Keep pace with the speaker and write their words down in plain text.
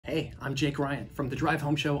Hey, I'm Jake Ryan from the Drive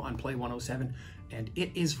Home Show on Play 107, and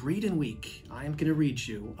it is Reading Week. I am going to read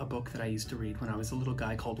you a book that I used to read when I was a little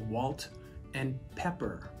guy called Walt and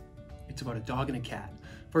Pepper. It's about a dog and a cat.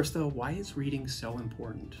 First though, why is reading so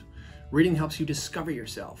important? Reading helps you discover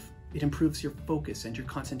yourself. It improves your focus and your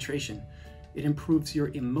concentration. It improves your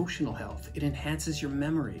emotional health. It enhances your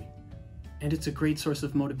memory. And it's a great source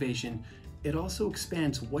of motivation. It also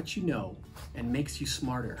expands what you know and makes you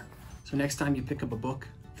smarter. So next time you pick up a book,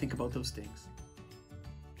 think about those things.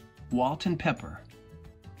 Walt and Pepper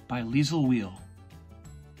by Liesl Wheel.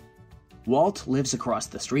 Walt lives across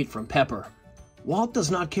the street from Pepper. Walt does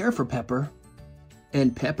not care for Pepper,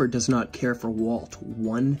 and Pepper does not care for Walt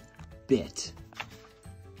one bit.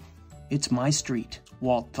 It's my street,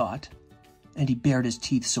 Walt thought, and he bared his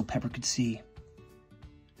teeth so Pepper could see.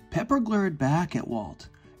 Pepper glared back at Walt.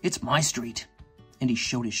 It's my street, and he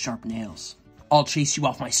showed his sharp nails. I'll chase you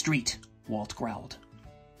off my street, Walt growled.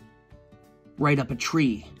 Right up a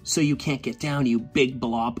tree, so you can't get down, you big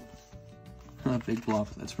blob. Big blob,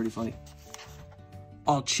 that's pretty funny.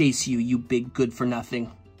 I'll chase you, you big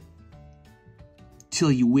good-for-nothing.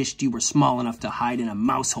 Till you wished you were small enough to hide in a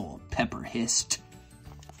mouse hole, Pepper hissed.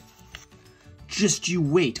 Just you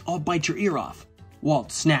wait, I'll bite your ear off,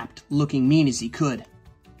 Walt snapped, looking mean as he could.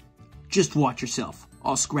 Just watch yourself,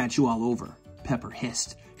 I'll scratch you all over, Pepper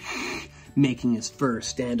hissed, making his fur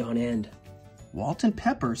stand on end. Walt and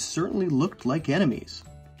Pepper certainly looked like enemies.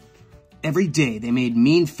 Every day they made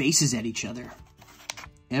mean faces at each other.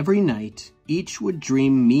 Every night, each would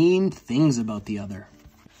dream mean things about the other.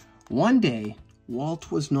 One day,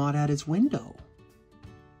 Walt was not at his window.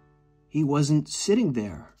 He wasn't sitting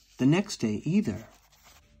there the next day either.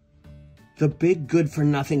 The big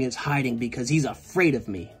good-for-nothing is hiding because he's afraid of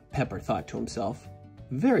me, Pepper thought to himself,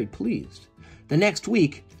 very pleased. The next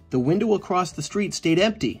week, the window across the street stayed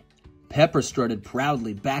empty. Pepper strutted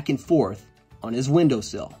proudly back and forth on his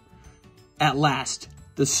windowsill. At last,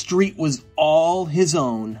 the street was all his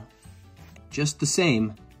own. Just the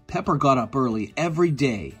same, Pepper got up early every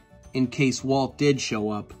day in case Walt did show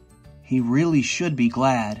up. He really should be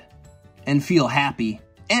glad and feel happy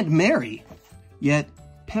and merry. Yet,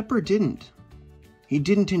 Pepper didn't. He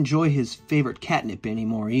didn't enjoy his favorite catnip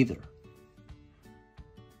anymore either.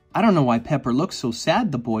 I don't know why Pepper looks so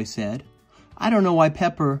sad, the boy said. I don't know why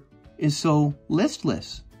Pepper is so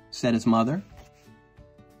listless, said his mother.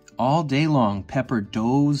 All day long, Pepper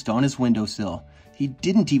dozed on his windowsill. He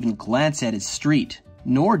didn't even glance at his street,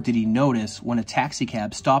 nor did he notice when a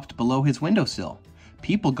taxicab stopped below his windowsill.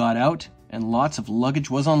 People got out, and lots of luggage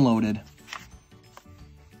was unloaded.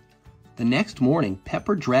 The next morning,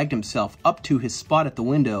 Pepper dragged himself up to his spot at the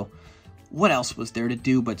window. What else was there to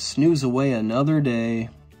do but snooze away another day?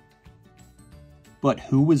 But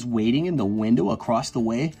who was waiting in the window across the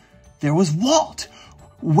way? There was Walt,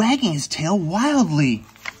 wagging his tail wildly.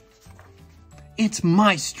 It's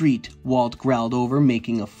my street, Walt growled over,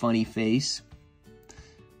 making a funny face.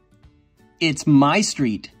 It's my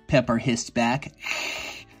street, Pepper hissed back,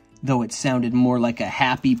 though it sounded more like a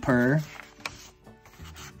happy purr.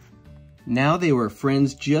 Now they were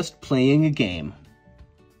friends just playing a game.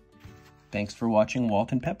 Thanks for watching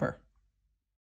Walt and Pepper.